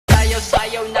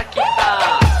sayaw na kita.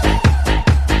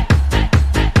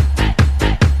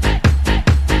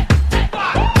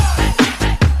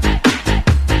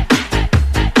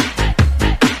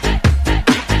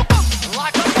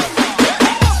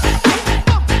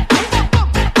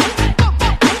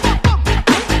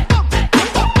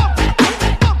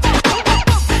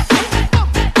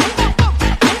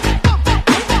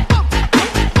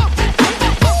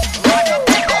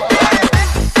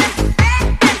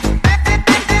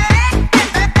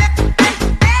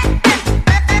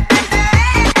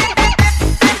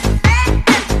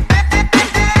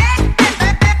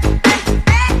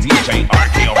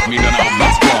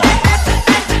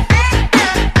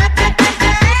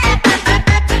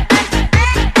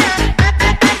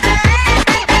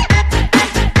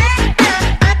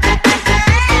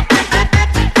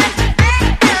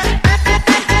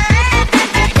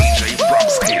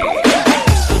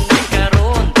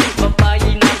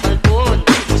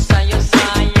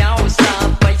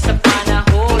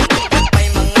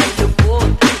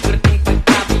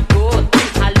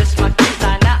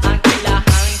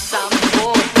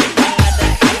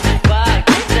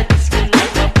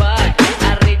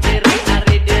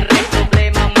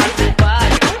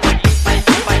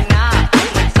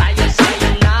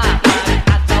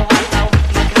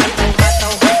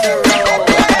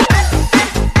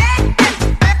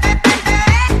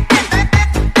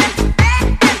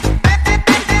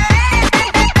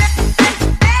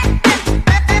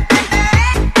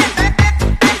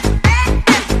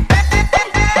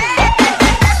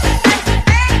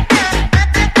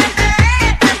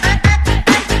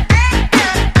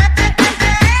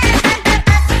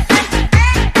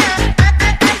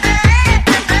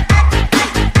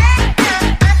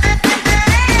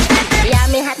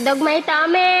 Dog may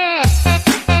tame.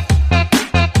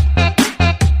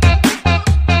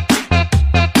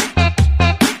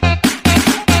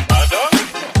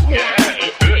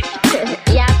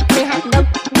 Yap, may hotdog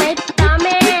may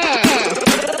tame.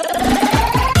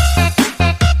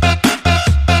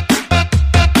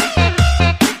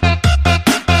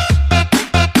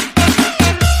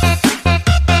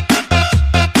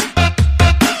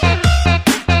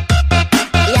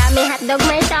 Yummy hotdog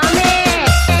may tame.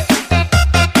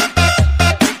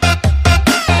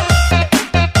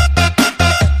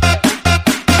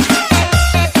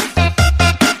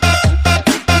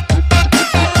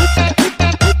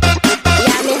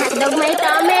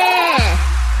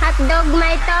 Dog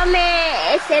my tummy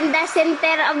is in the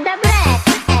center of the breast.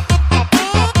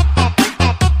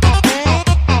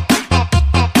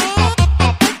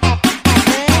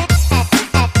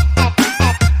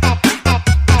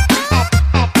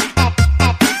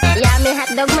 Yummy hot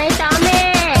dog my tummy.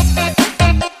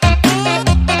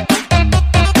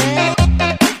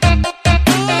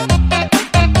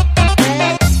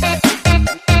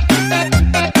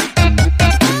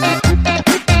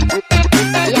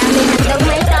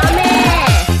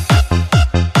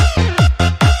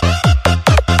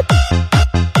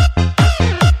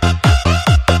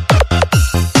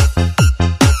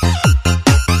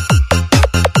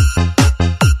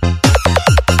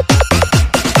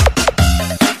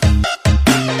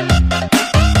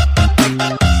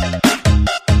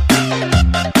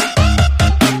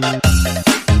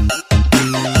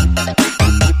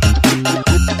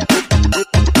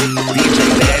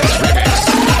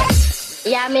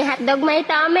 Yummy hot dog my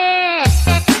tummy.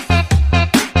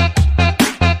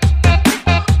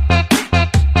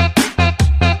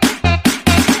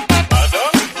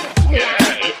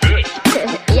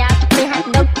 Yummy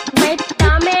hot dog my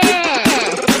tummy.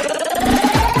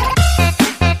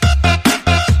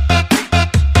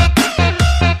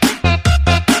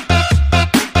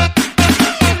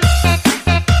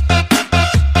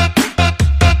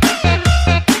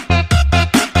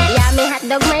 Yummy hot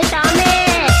dog my tummy.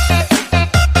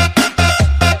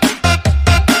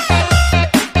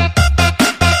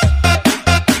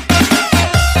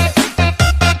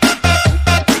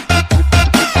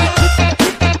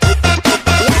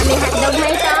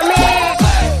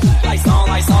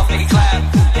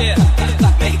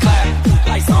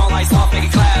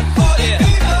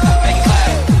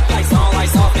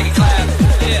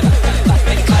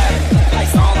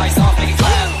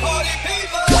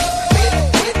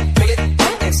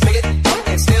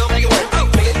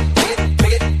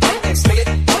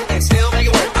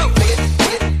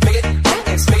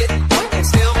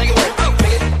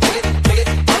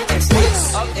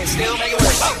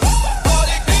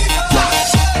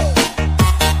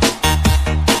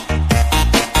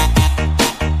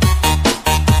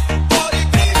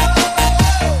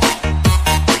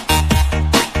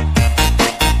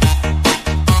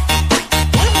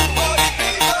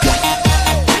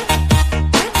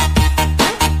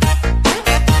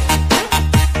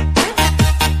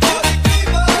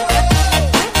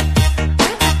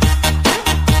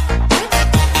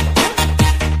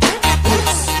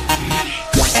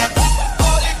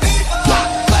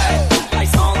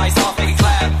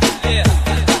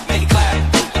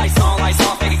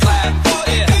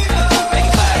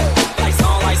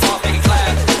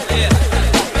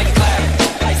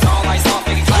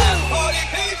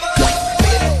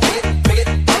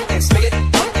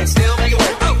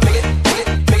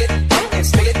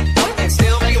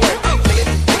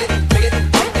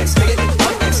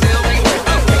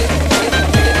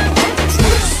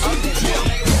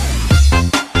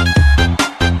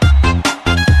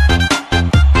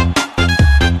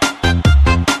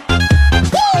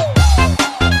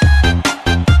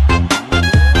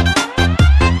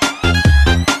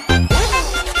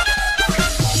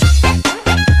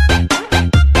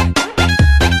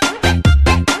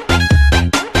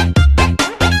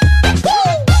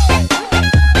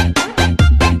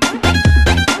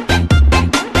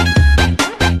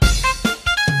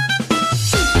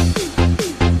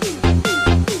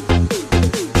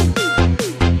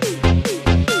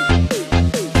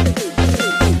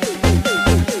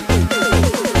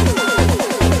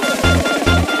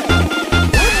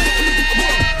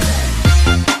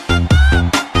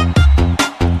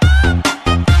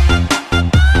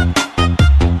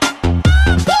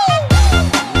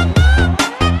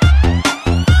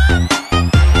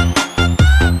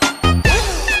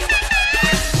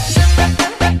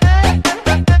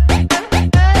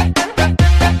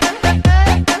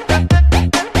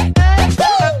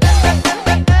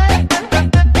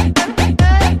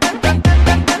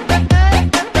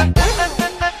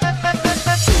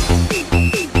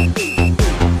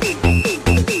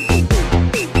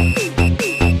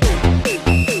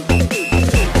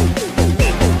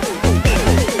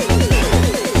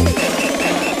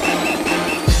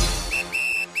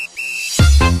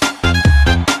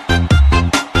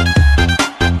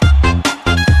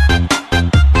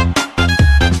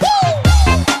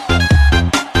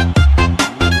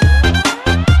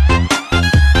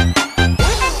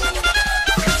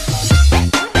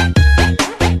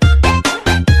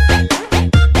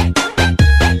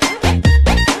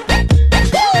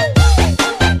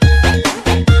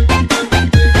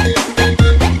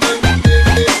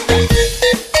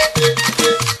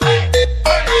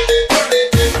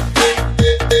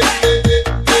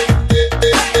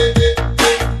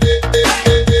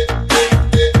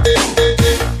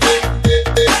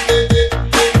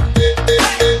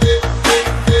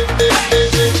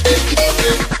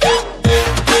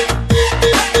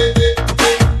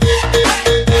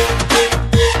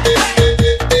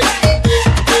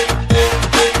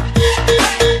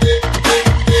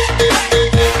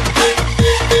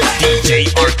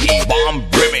 Bomb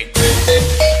Remix.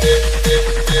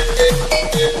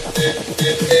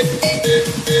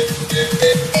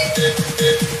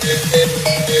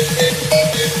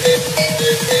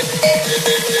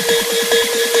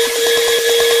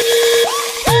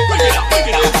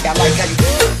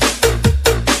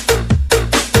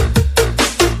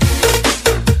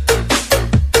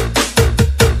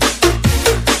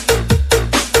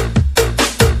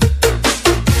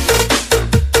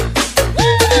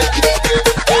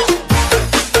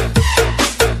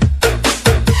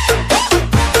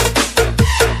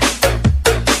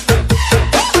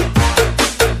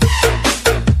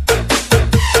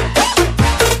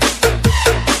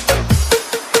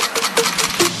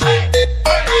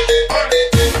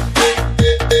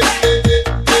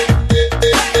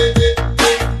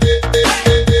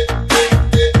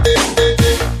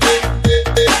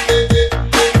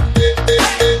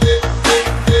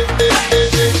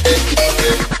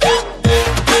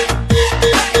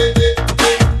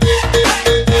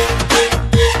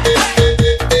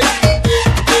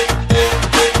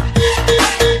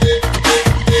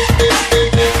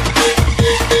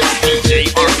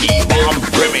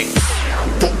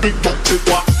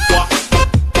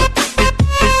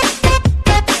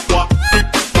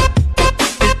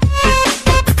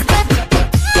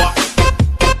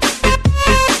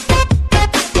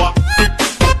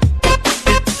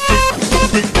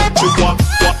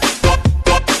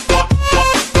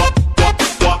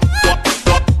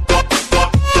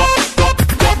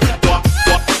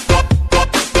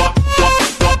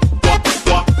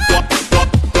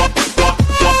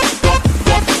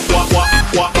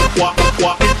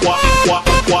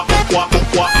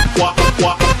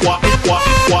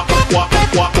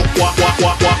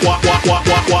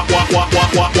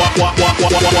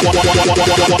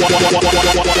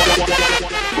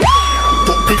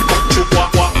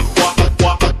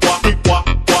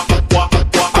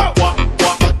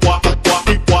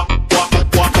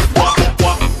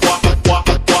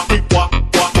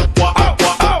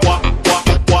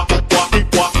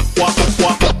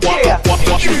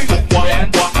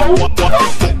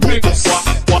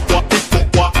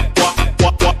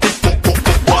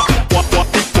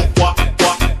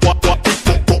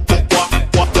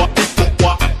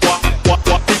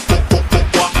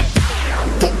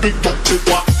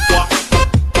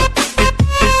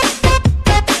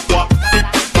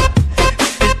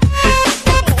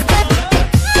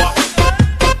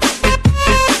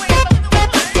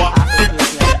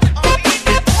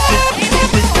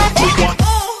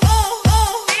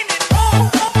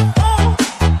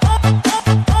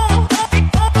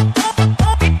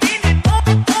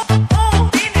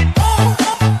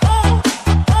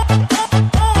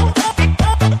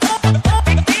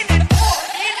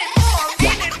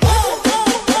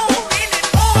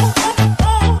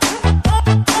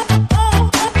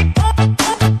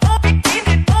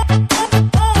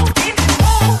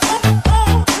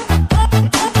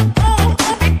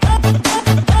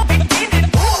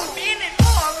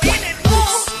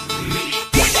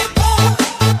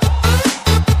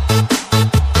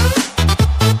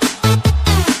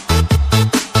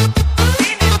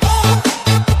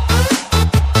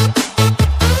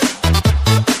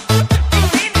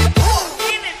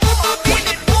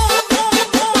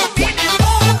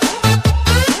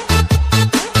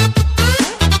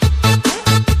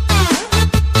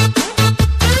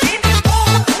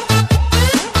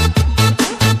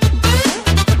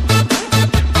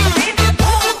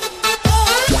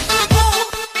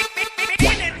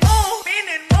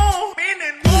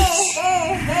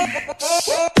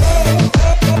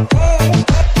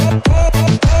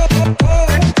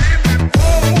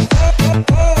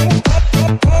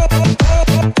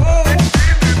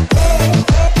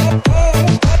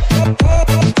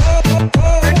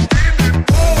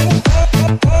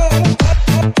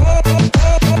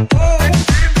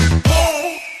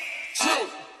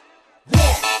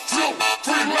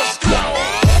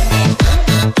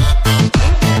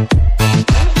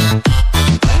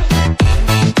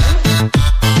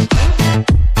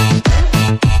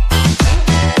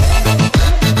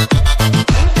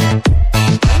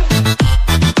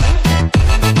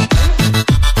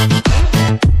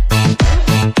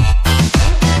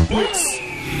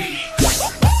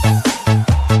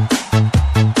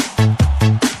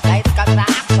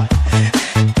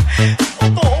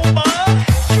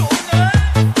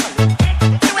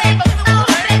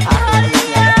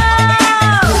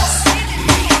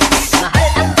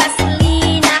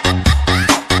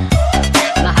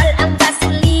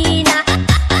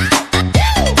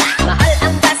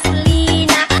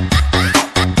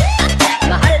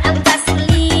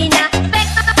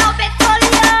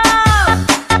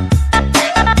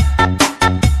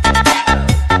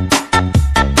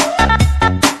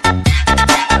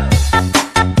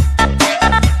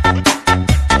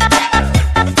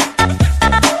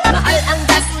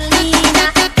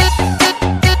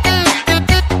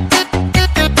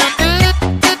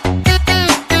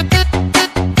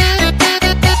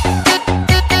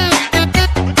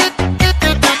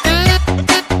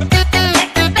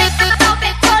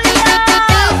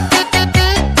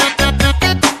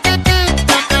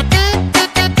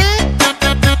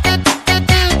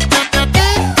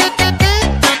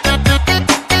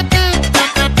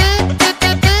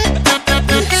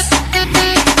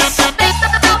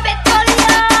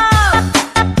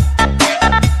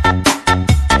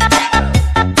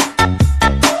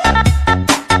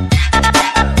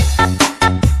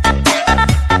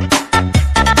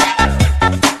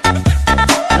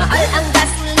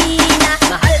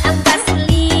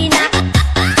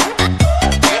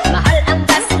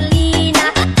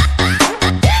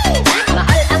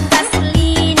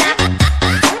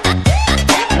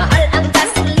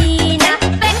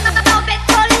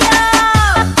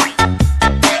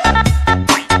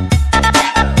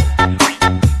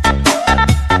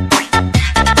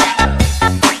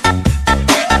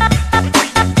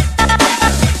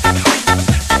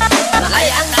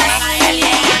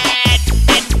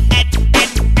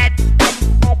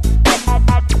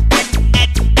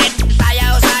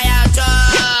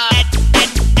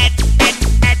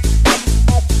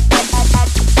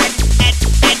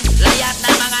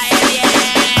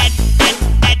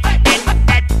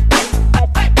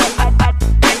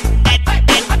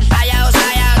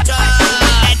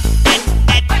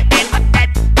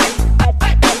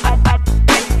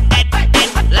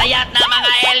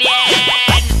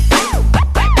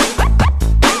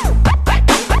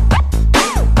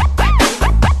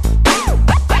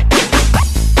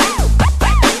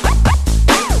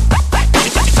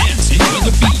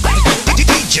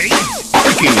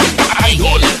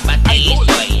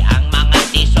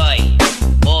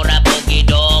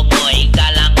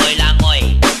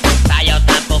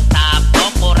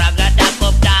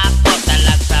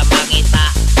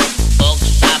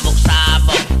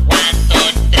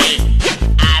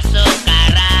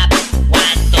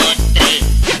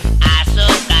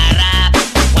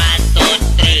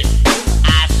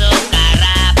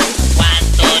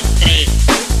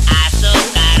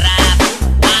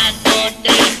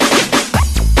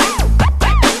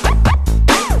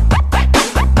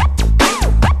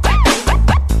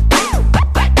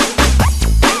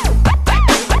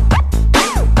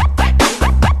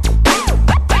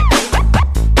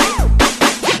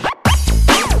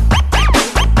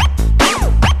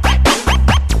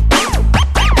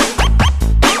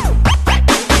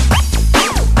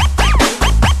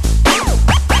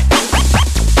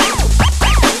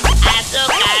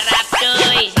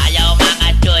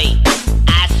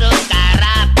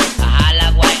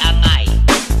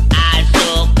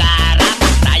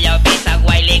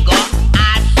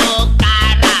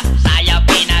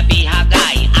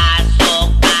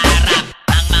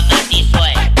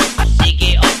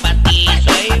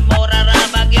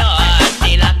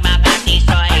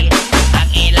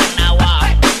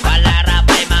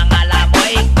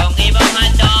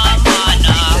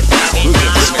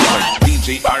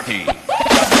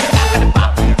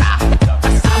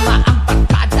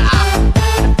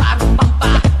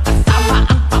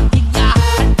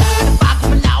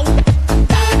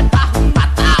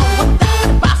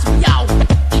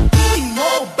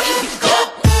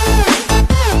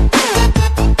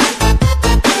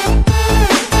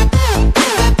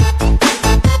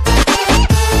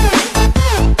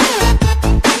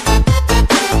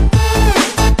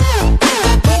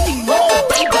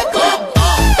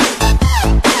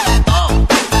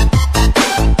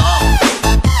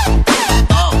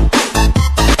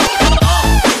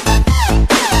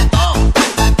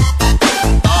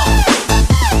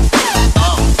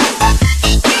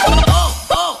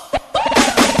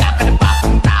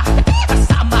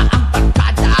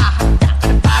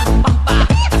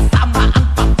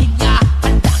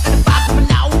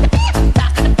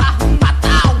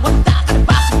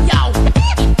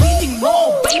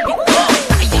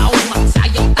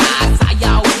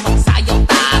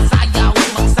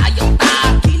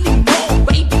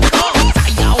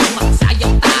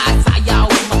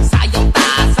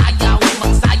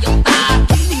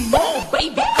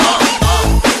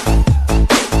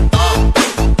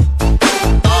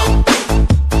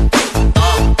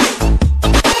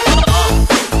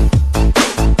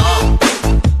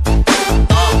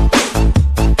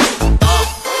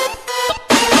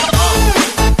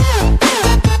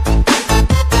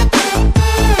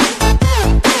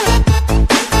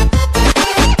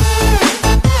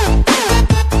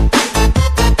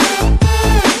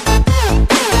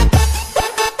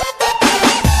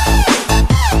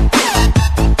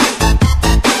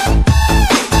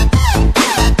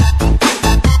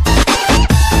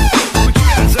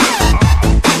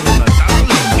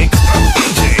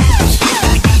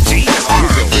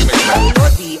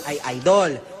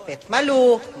 malupit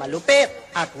malu, malupit.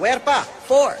 At where pa?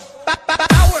 4.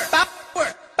 Power, power,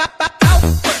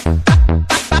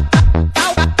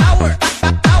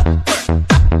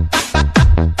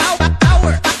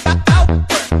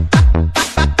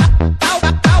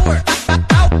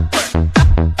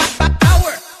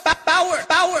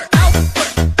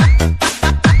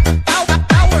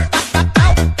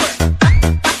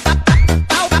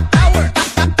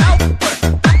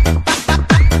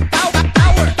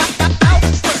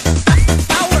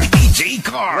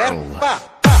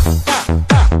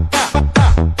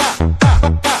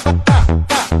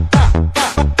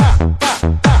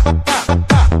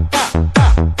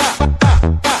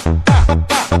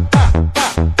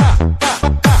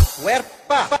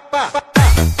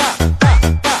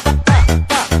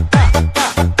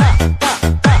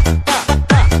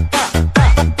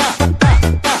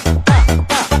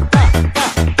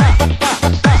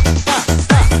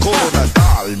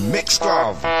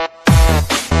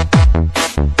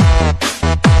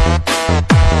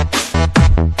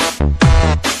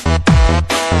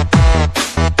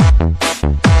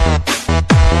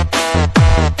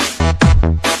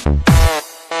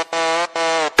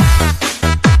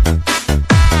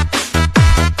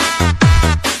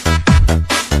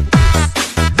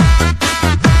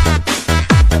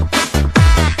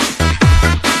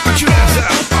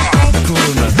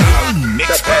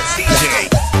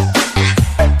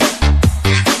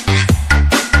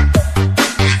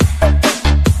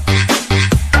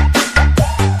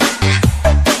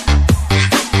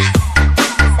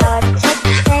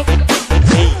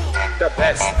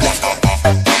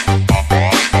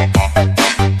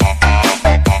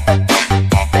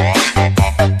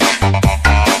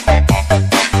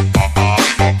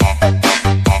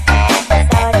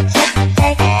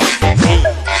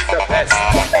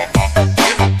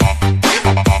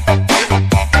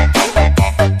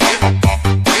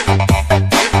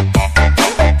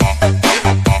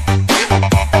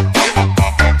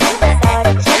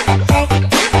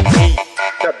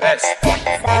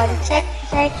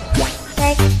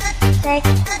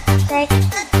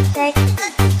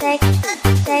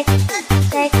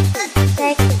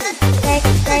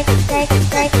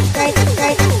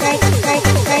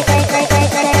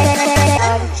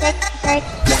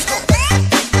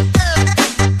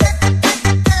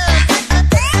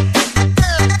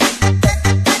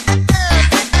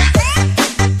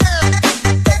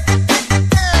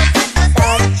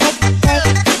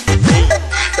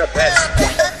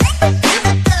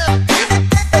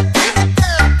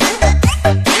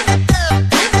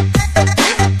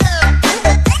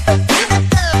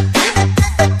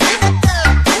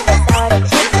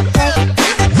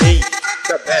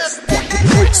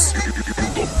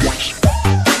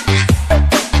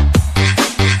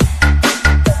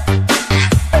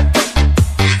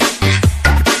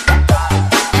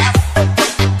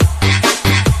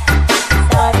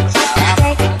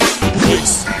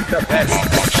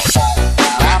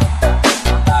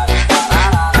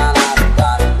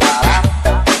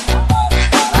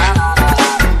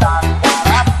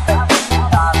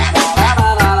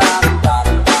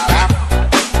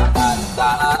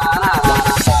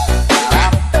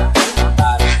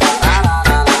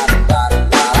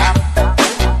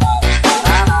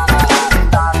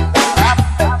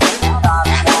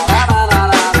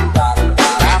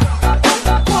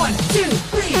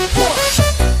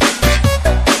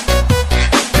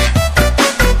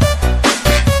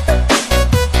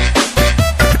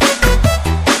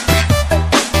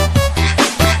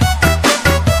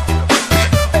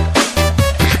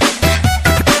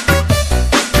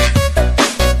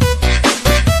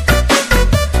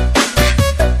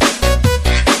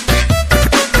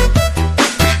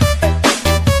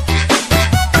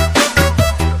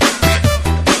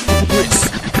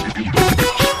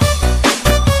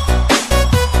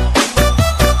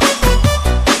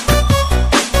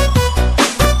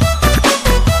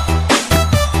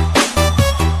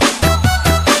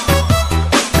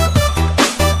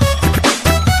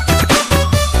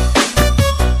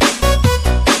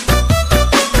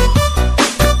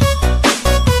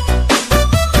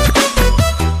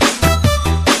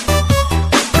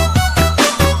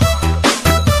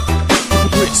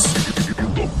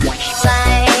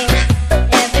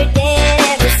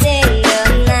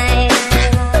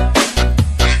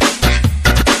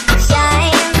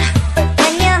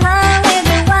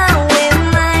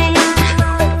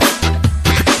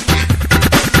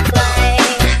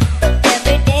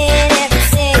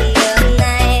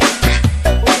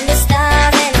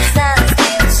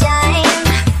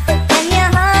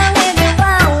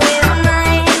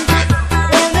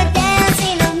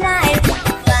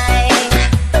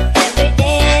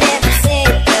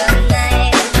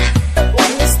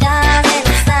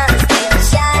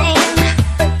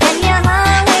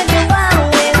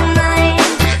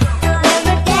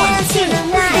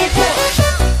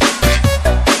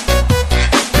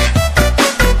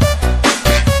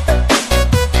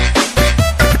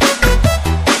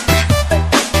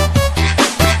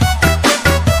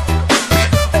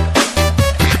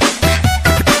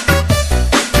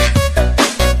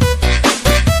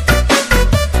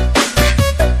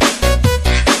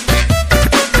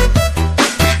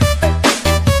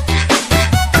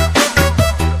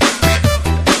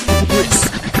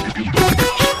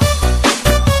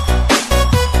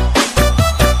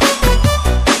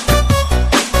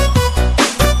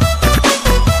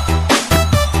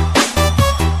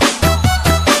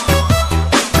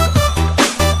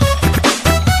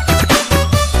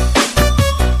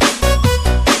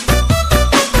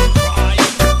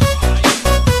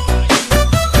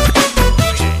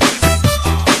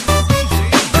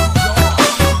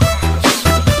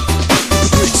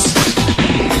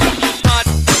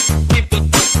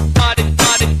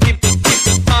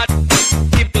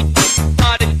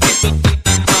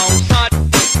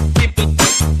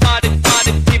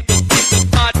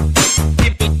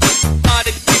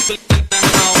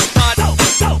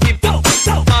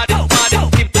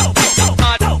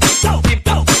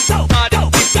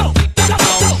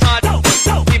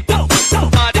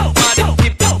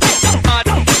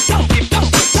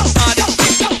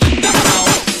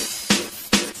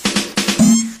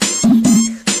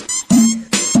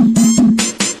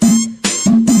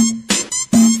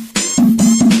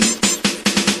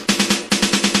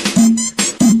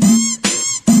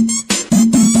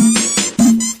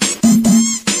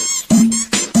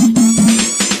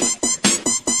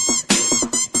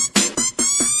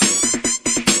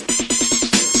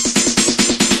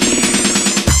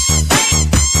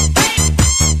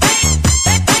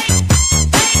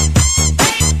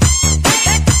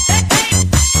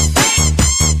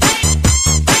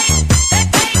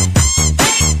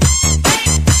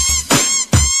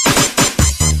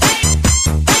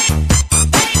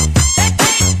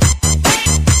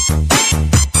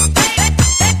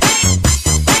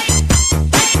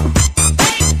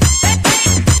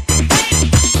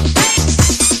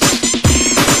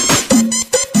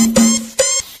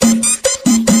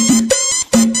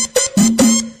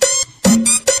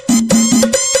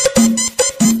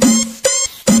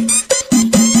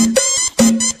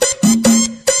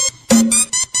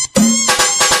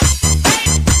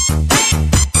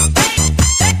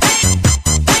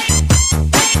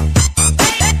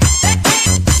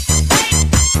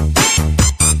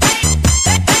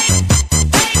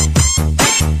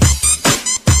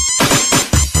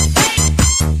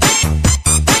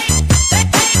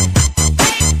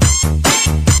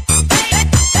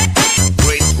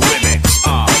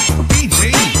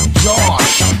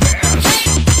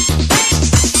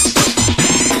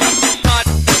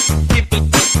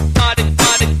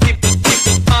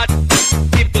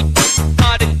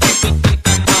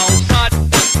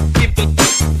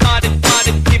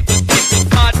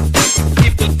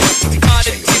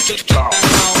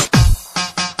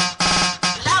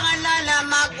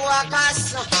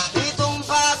 itong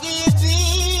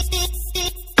pag-ibig.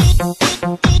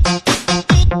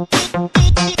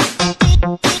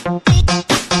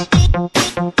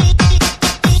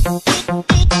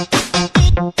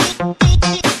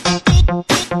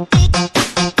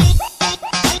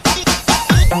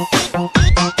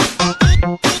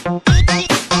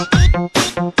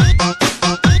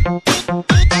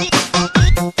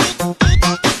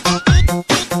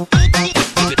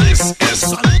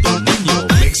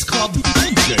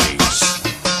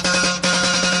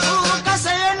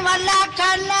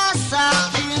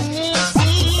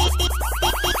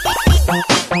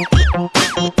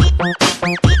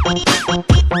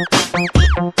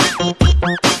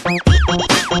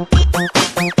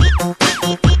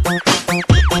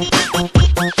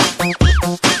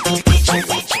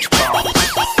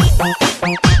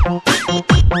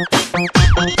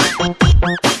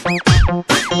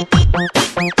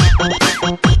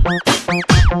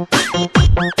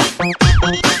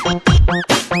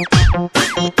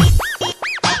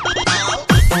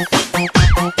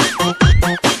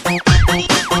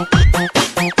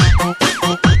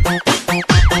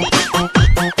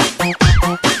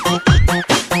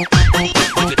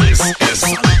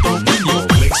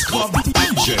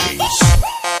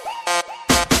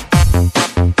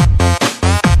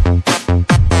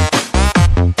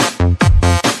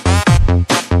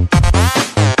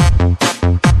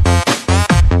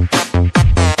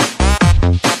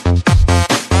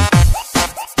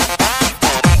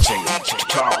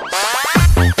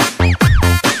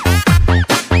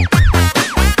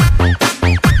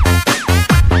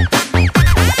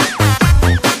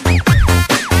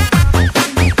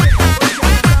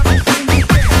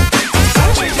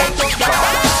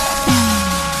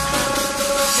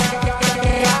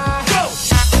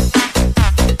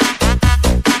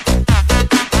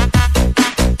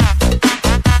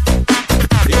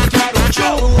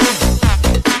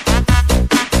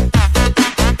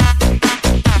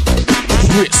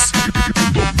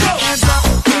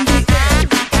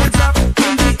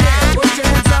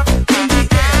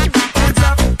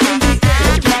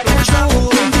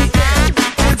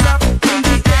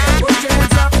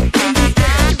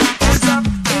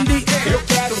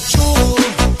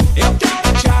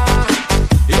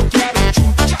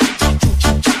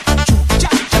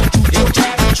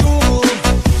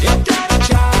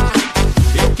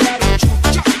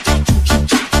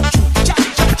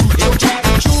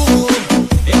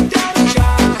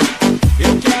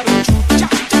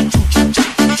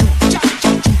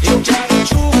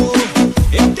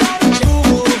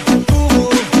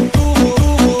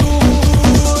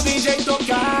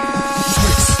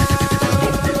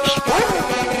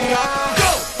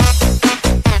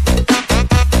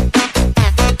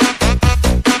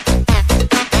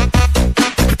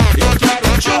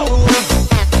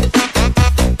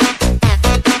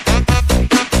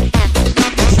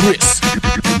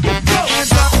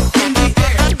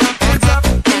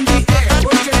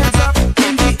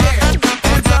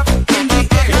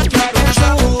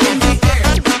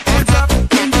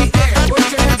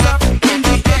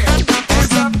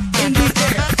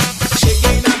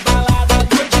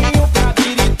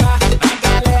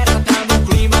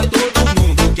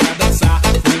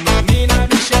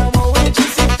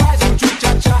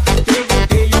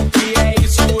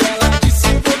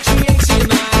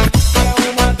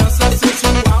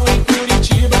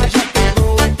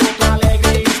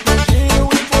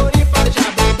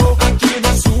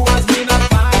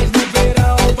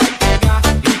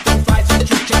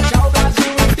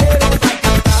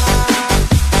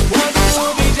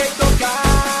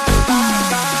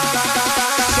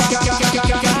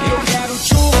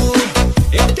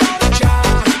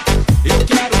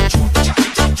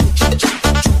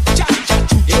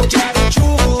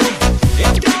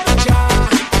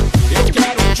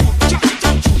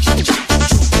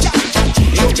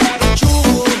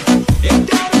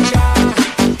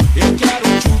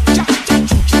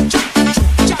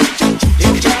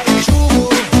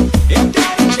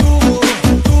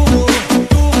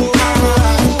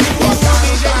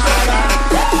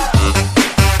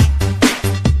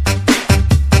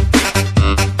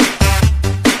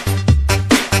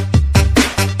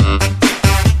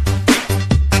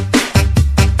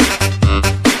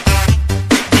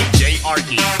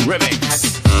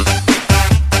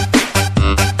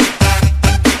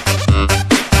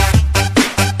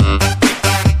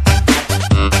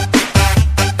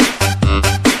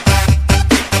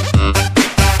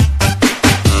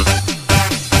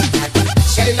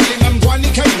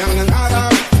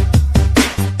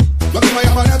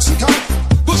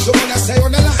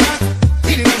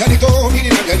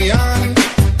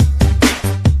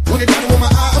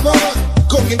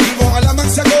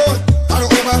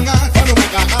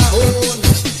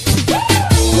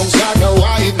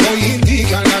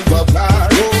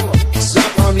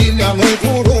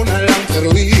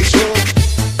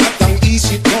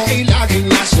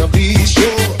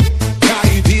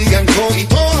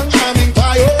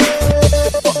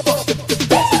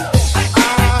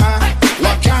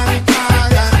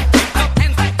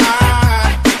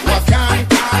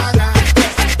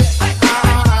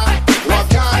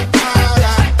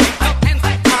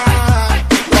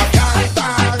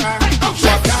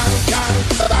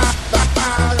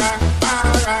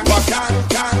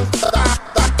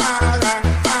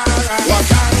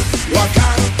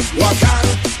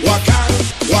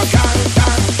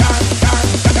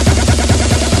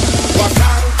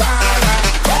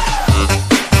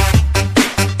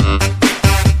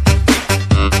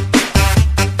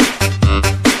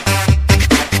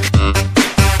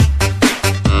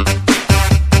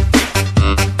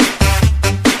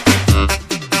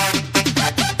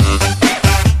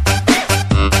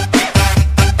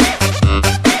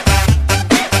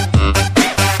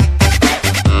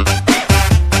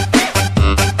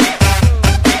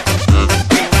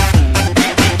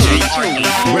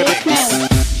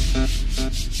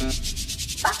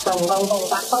 bong bong bong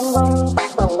bạc bong bong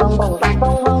bạc bong bong bong bạc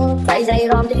bong bong dây dây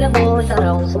rom tích là bồ sa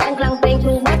rồng băng clang beng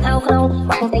chu bát ao không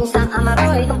băng beng sa ama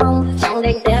roi không bong trong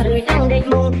đêm te rưỡi trong đêm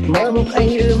mung mơ mục anh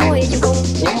rưỡi môi chim cung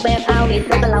nhung bé ao mịt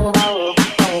với lòng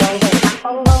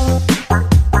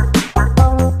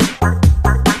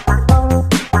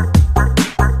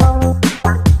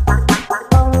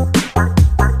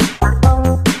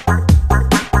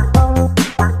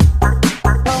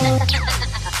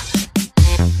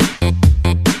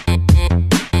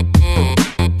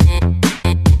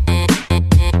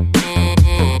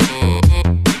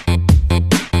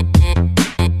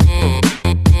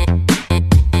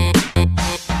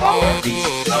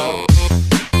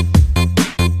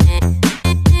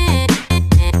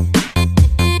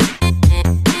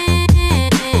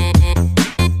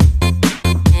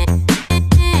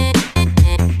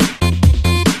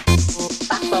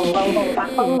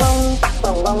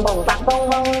bong bong bong bạc bong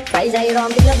bong dây dây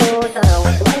rom tích là bồ sa rồng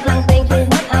băng clang beng chu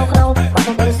bát ao không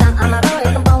băng beng sa ama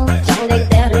roi không bong trong đêm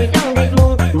te rưỡi trong đêm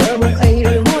mung mơ mục anh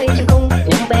rưỡi môi chim cung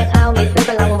nhung bé ao mịt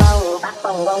với lòng bong bạc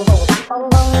bong bong bong bạc bong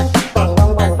bong bạc bong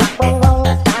bong bong bạc bong bong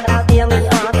ta đào tia mi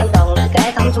ở thân đồng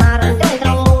cái thăm xoa răng cái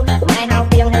trong mung mai hao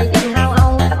tiếng hay dân hao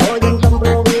ong cô dân trong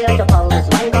bro bia trong phòng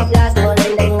băng cóc ga xua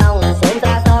lên đèn ngông xuống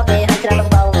ta so kê hai tra bong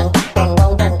bong bong bong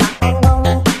bong bạc bong bong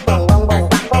bong bong bong bạc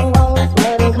bong bong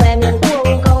nên khoe miệng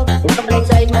cuồng không không lên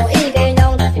dây mỗi cái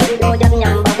nhông nhưng cô dân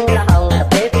nhầm bông là hồng tập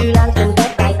bế phi lan từng tốt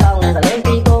tay không và lên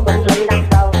khi cô cũng lên đặt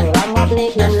công lắm hót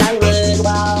nít nhìn lan người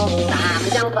bông tạm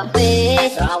trong cà phê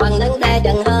rõ bằng nâng tay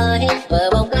chân hơi vừa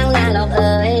bông lăng na lộc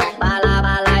ơi ba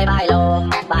lai bài lô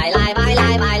bài lai bài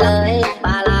lời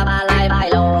ba lai bài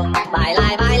lô bài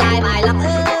lai bài lộc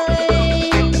ơi.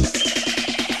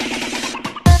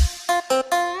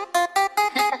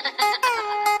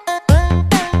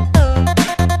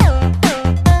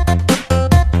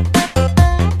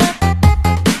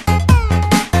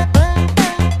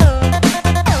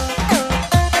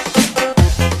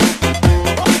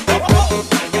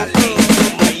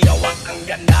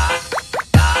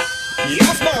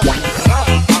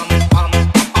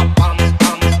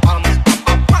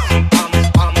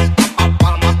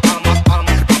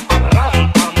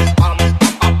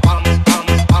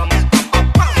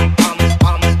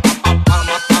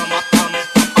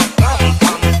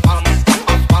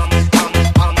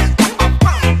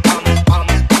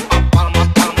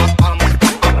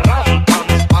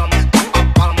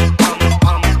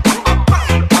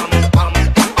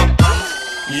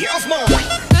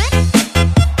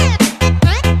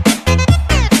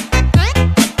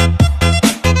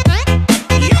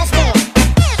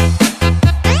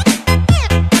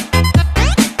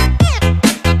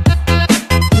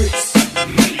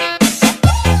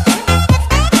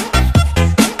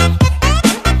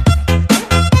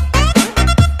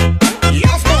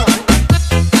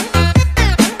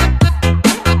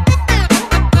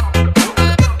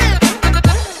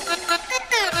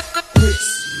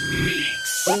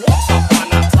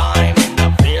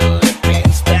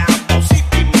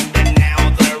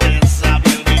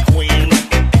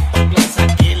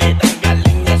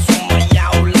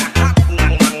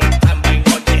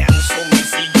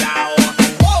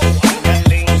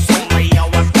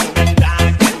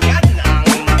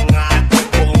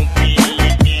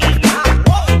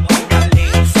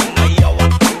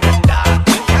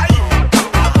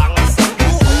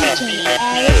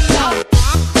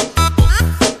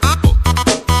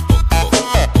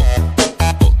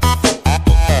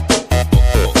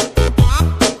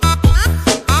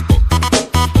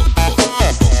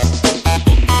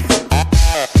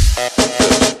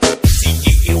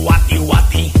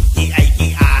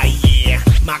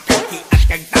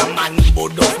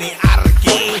 budots ni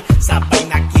Arkie, sabay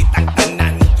nakitang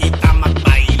tanan kita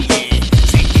magbaile.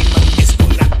 Sige mag-disco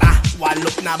na ta,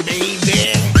 walop na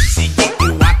baby. Sige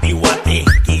iwati-wati,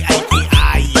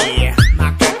 kiay-kiay,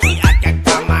 makakiat kag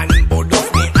taman budots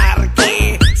ni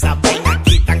Arkie, sabay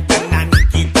nakitang tanan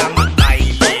kita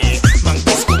magbaile.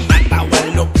 Mag-disco na ta,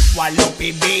 walop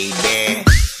baby.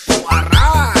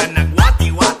 Tuara,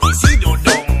 nagwati-wati si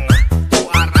Dodong.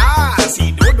 Tuara, si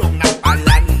Dodong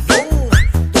nagpalandong.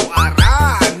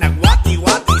 Tuara,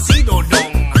 nagwati-wati si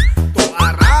Dodong.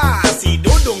 Tuara, si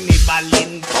Dodong ni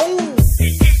Balintong.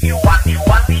 Sige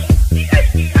iwati-wati,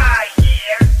 kiay-kiay,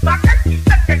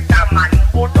 makakita kag taman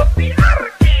budots ni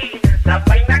Arkie,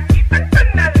 sabay nakitang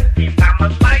tanan kita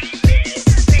magbaile.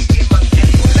 Sige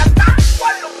mag-disco na ta,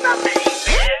 walop na baby.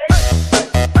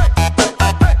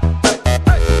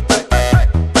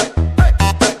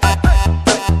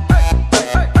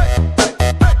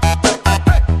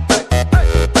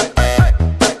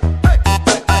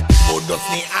 Budots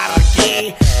ni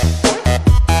Arkie.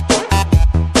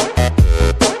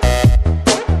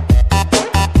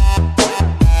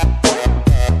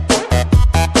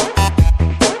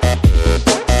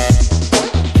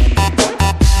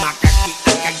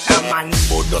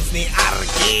 budots ni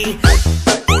Arkie.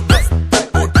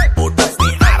 Budots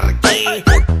ni Arkie.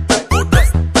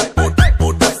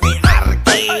 Budots ni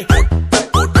Arkie.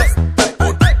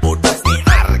 Budots ni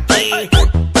Arkie.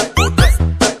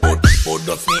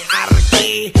 Budots ni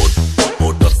Arkie.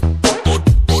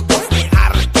 Budots ni Arkie. Budots ni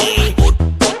Arkie.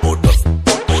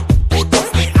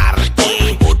 Budots ni Arkie.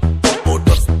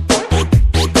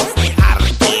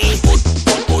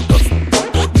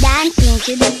 Dancing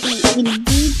to the beat with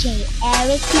DJ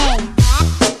Ericnem.